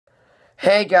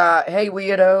Hey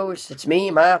weirdos, it's me,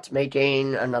 Matt,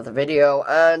 making another video,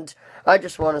 and I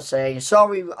just want to say,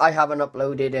 sorry I haven't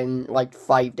uploaded in like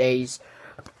 5 days.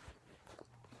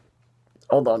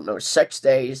 Hold on, no, 6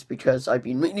 days, because I've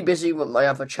been really busy with my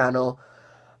other channel,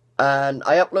 and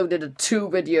I uploaded 2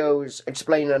 videos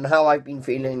explaining how I've been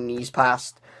feeling these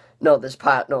past,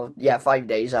 5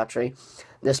 days actually,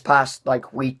 this past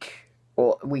like week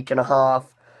or week and a half.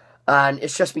 And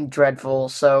it's just been dreadful,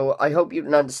 so I hope you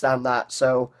can understand that.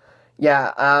 So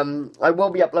yeah, I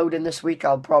will be uploading this week.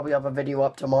 I'll probably have a video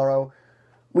up tomorrow.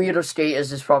 Weirdo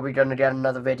Skaters is probably going to get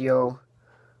another video.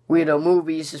 Weirdo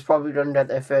Movies is probably going to get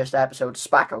their first episode,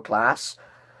 Spackle Class.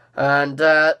 And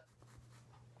I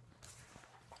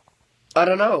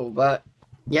don't know, but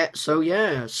yeah, so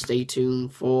yeah, stay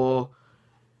tuned for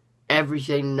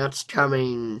everything that's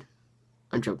coming.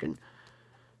 I'm joking.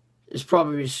 It's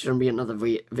probably just going to be another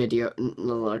video,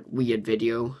 another weird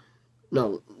video.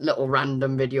 No, little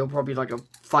random video, probably like a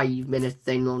 5-minute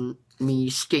thing on me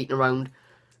skating around,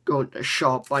 going to a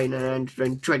shop, buying an energy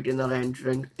drink, drinking that energy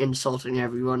drink, insulting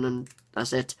everyone, and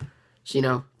that's it. So, you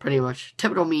know, pretty much,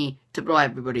 typical me, typical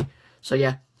everybody. So,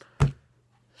 yeah.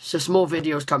 So, some more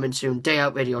videos coming soon. Day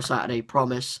out video Saturday,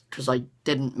 promise, because I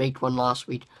didn't make one last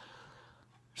week.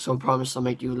 So, I promise I'll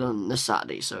make you one this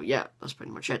Saturday. So, yeah, that's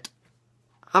pretty much it.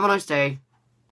 Have a nice day.